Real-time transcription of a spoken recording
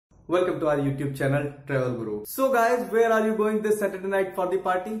Welcome to our YouTube channel Travel Guru. So guys, where are you going this Saturday night for the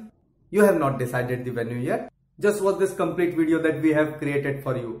party? You have not decided the venue yet? Just watch this complete video that we have created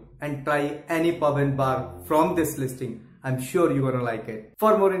for you and try any pub and bar from this listing. I'm sure you're gonna like it.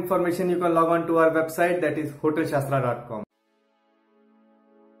 For more information, you can log on to our website, that is hotelshastra.com.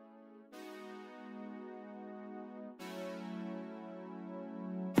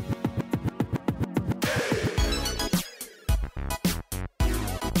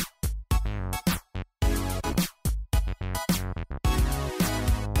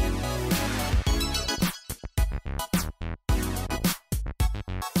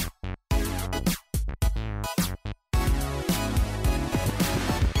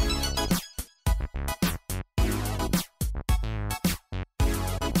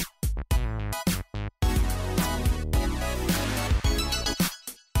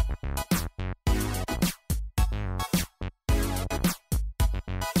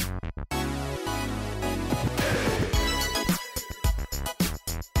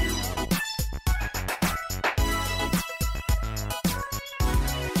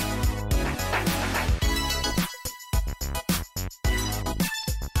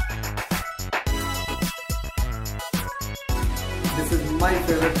 This is my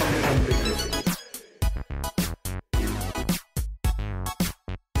favorite from the complete listing.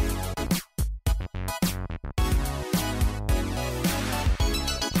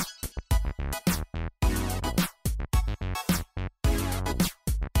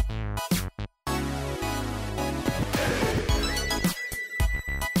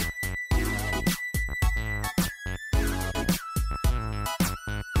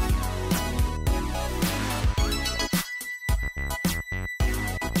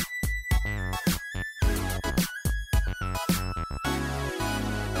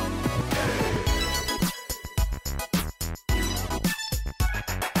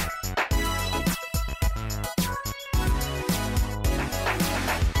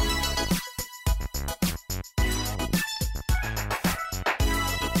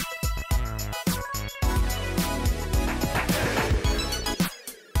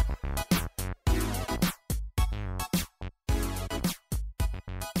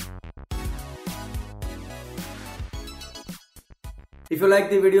 If you like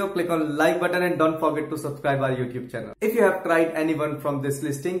the video, click on like button and don't forget to subscribe our YouTube channel. If you have tried anyone from this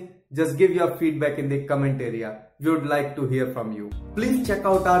listing, just give your feedback in the comment area. We would like to hear from you. Please check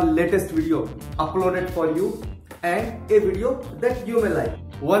out our latest video uploaded for you and a video that you may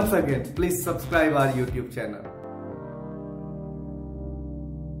like. Once again, please subscribe our YouTube channel.